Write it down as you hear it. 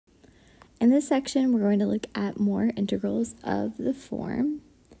In this section, we're going to look at more integrals of the form.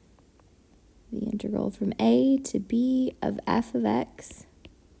 The integral from a to b of f of x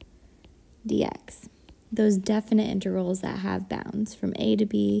dx. Those definite integrals that have bounds from a to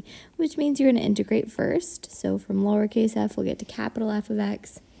b, which means you're going to integrate first. So from lowercase f, we'll get to capital F of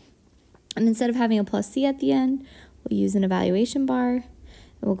x. And instead of having a plus c at the end, we'll use an evaluation bar. And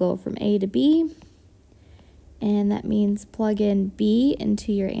we'll go from a to b. And that means plug in b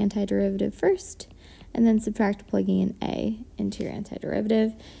into your antiderivative first, and then subtract plugging in a into your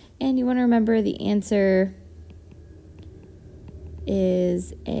antiderivative. And you want to remember the answer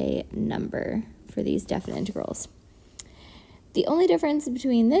is a number for these definite integrals. The only difference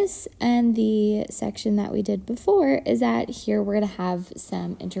between this and the section that we did before is that here we're going to have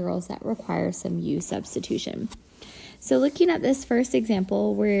some integrals that require some U-substitution. So looking at this first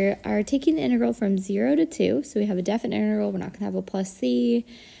example, we are taking the integral from 0 to 2. So we have a definite integral. We're not going to have a plus c.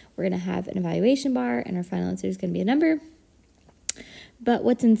 We're going to have an evaluation bar, and our final answer is going to be a number. But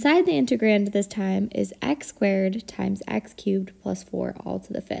what's inside the integrand this time is x squared times x cubed plus 4 all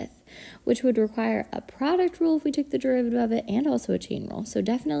to the 5th, which would require a product rule if we took the derivative of it, and also a chain rule. So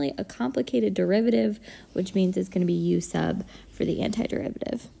definitely a complicated derivative, which means it's going to be u sub for the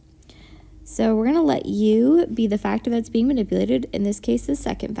antiderivative. So we're going to let u be the factor that's being manipulated, in this case the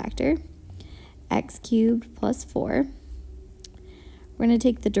second factor, x cubed plus 4. We're going to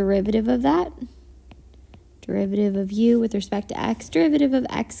take the derivative of that. Derivative of u with respect to x. Derivative of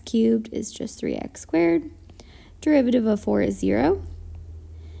x cubed is just 3x squared. Derivative of 4 is 0.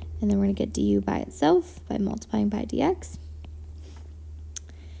 And then we're going to get du by itself by multiplying by dx.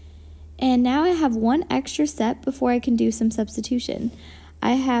 And now I have one extra step before I can do some substitution.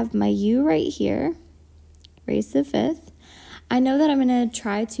 I have my u right here, raised to the 5th. I know that I'm going to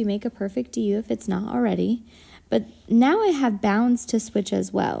try to make a perfect du if it's not already, but now I have bounds to switch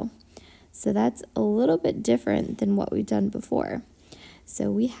as well. So that's a little bit different than what we've done before.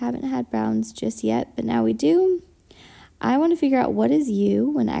 So we haven't had bounds just yet, but now we do. I want to figure out what is u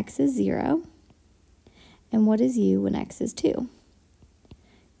when x is 0, and what is u when x is 2.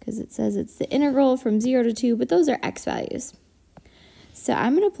 Because it says it's the integral from 0 to 2, but those are x values. So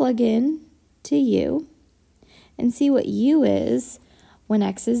I'm going to plug in to u and see what u is when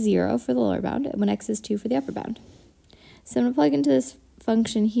x is 0 for the lower bound and when x is 2 for the upper bound. So I'm going to plug into this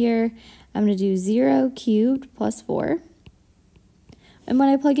function here. I'm going to do 0 cubed plus 4. And when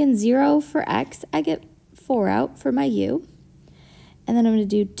I plug in 0 for x, I get 4 out for my u. And then I'm going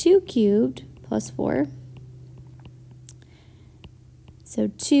to do 2 cubed plus 4. So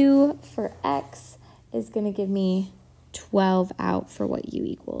 2 for x is going to give me 12 out for what u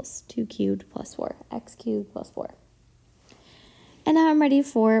equals. 2 cubed plus 4, x cubed plus 4. And now I'm ready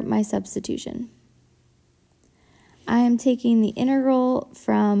for my substitution. I am taking the integral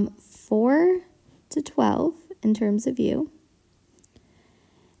from 4 to 12 in terms of u.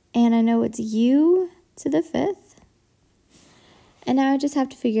 And I know it's u to the 5th. And now I just have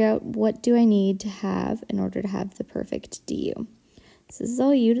to figure out what do I need to have in order to have the perfect du. So this is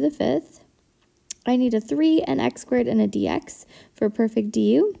all u to the 5th. I need a 3, an x squared, and a dx for a perfect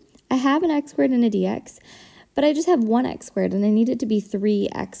du. I have an x squared and a dx, but I just have one x squared, and I need it to be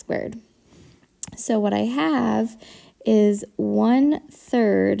 3x squared. So what I have is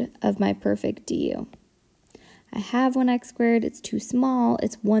 1/3 of my perfect du. I have one x squared, it's too small,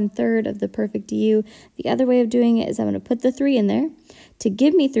 it's 1/3 of the perfect du. The other way of doing it is I'm going to put the 3 in there to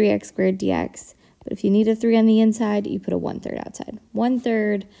give me 3x squared dx, but if you need a 3 on the inside, you put a 1/3 outside.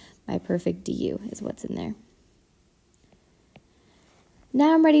 1/3 my perfect du is what's in there.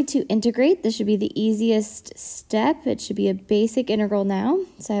 Now I'm ready to integrate. This should be the easiest step. It should be a basic integral now.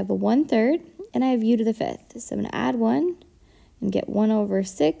 So I have a 1/3 and I have u to the 5th. So I'm going to add 1 and get 1 over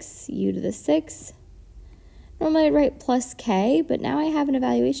 6, u to the 6th. Normally I'd write plus k, but now I have an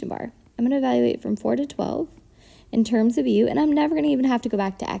evaluation bar. I'm going to evaluate from 4 to 12 in terms of u, and I'm never going to even have to go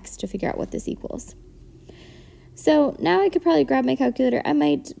back to x to figure out what this equals. So now I could probably grab my calculator. I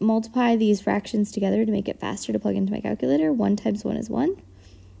might multiply these fractions together to make it faster to plug into my calculator. 1 times 1 is 1.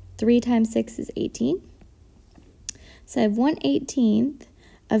 3 times 6 is 18. So I have 1/18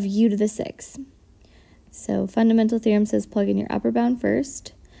 of u to the 6th. So fundamental theorem says plug in your upper bound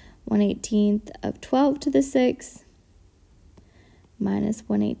first. 1/18 of 12 to the 6th minus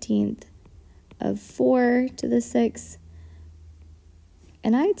 1/18 of 4 to the 6th.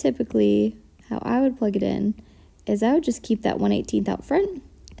 And I typically, how I would plug it in is I would just keep that 1/18 out front,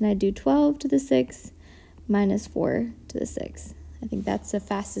 and I'd do 12 to the 6th minus 4 to the 6th. I think that's the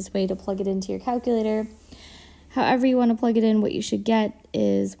fastest way to plug it into your calculator. However you want to plug it in, what you should get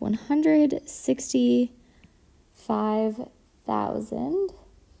is 165,000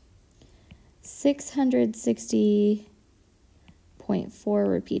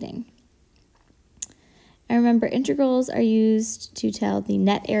 660.4 repeating. And remember, integrals are used to tell the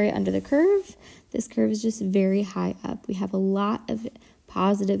net area under the curve. This curve is just very high up. We have a lot of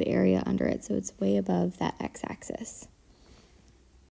positive area under it, so it's way above that x-axis.